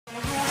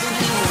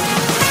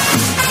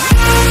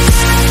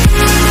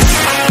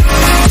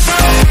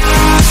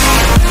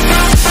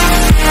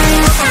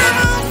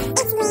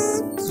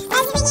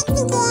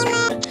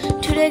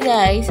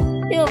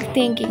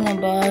thinking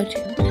about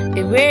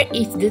where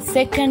is the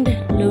second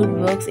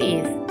loot box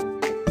is.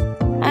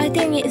 I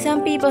think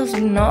some people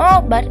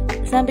know, but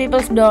some people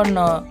don't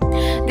know.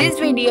 This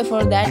video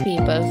for that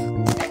people.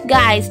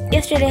 Guys,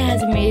 yesterday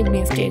has made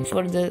mistake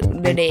for the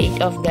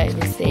date of that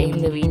is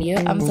saying the video.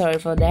 I'm sorry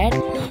for that.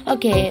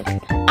 Okay,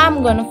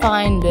 I'm gonna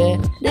find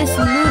this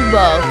loot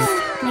box.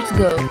 Let's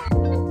go.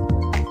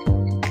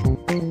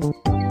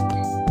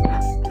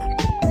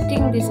 I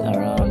think this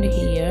around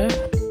here.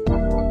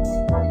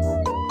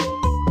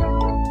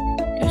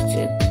 Let's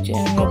check the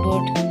general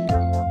robot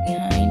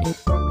behind.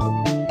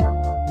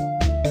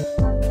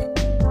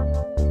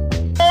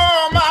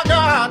 Oh my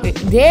God! Wait,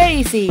 there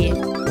you see it.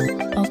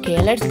 Okay,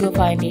 let's go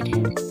find it.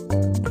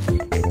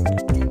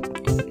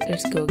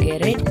 Let's go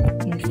get it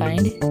and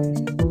find it.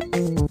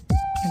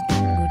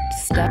 Good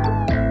stuff.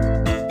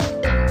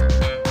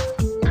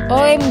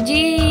 OMG!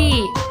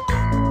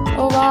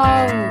 Oh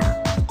wow!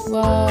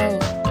 Wow!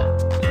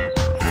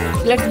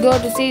 Let's go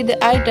to see the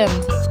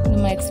items,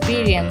 my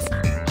experience.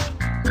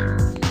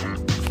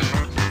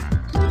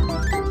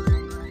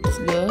 Let's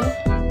go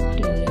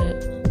to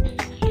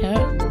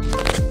here.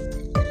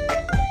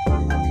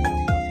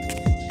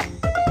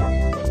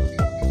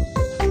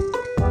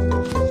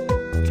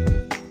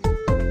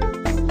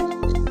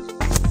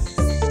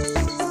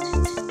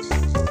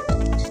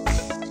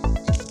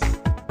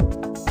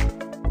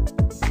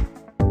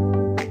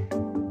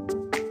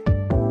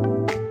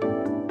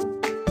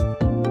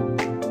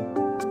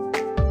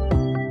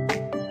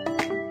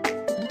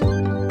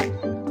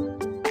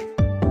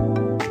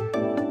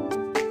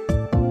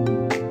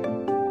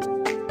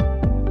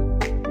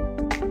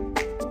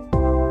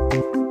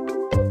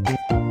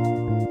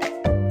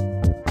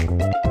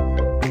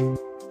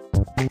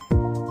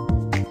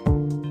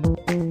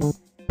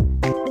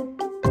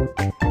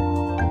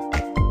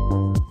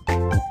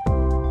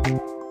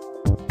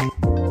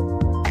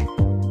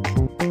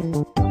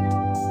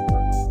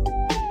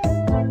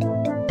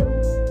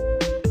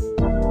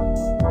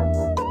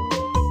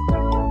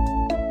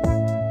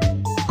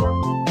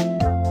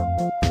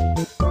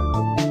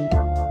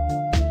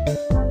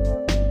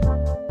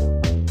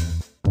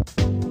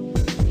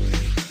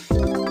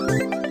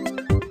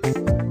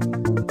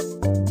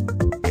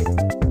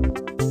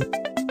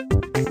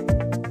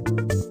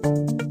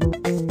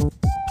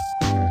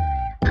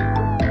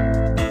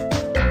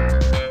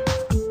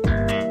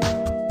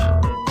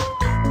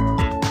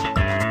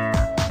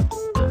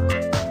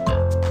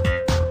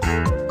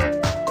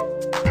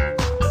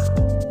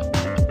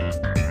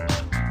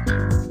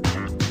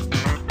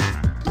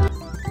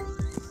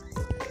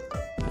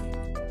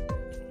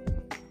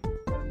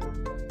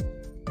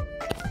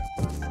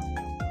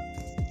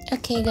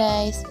 Okay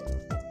guys,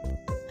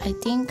 I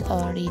think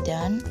already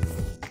done.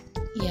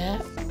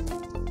 Yeah,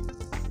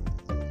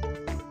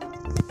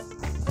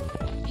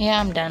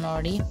 I'm done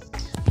already.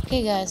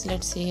 Okay guys,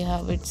 let's see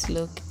how it's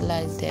look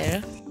like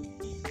there.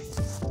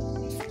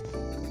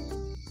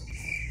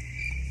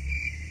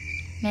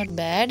 Not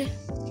bad.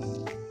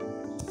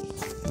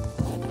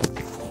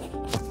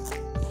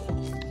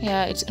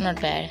 Yeah, it's not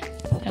bad.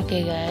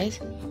 Okay guys,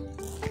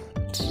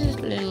 just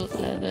a little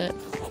bit.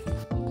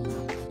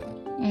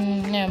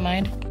 Never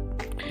mind.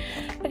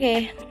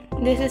 Okay,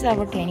 this is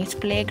our tennis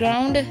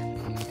playground.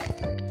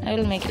 I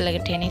will make it like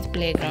a tennis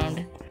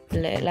playground.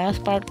 The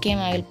last part came,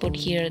 I will put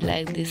here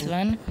like this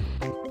one.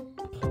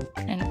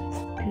 And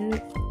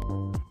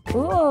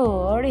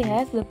oh, already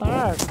has the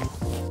part.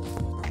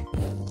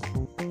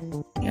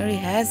 He already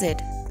has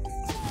it.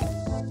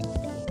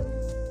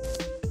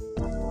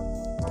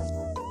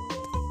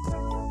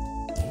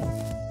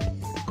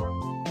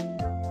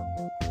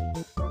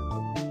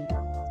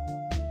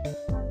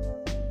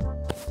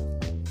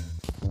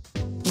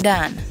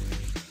 Done.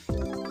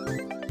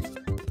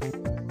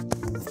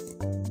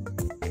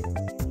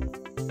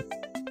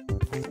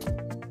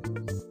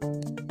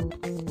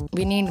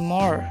 We need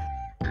more.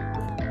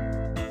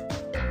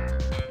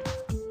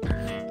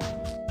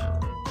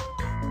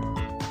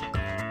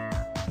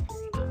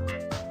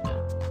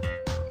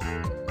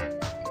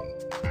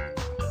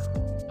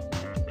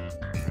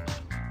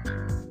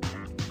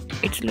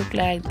 It's look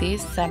like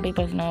this. Some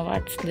people know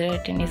what's the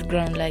tennis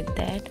ground like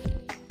that.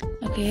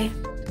 Okay,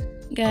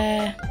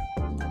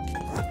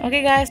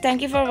 okay guys,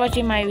 thank you for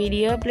watching my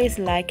video. Please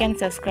like and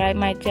subscribe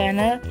my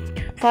channel,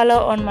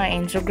 follow on my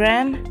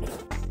Instagram,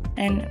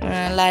 and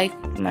like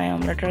my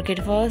omelette rocket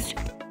first.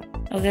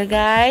 Okay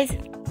guys,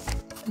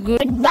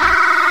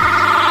 goodbye.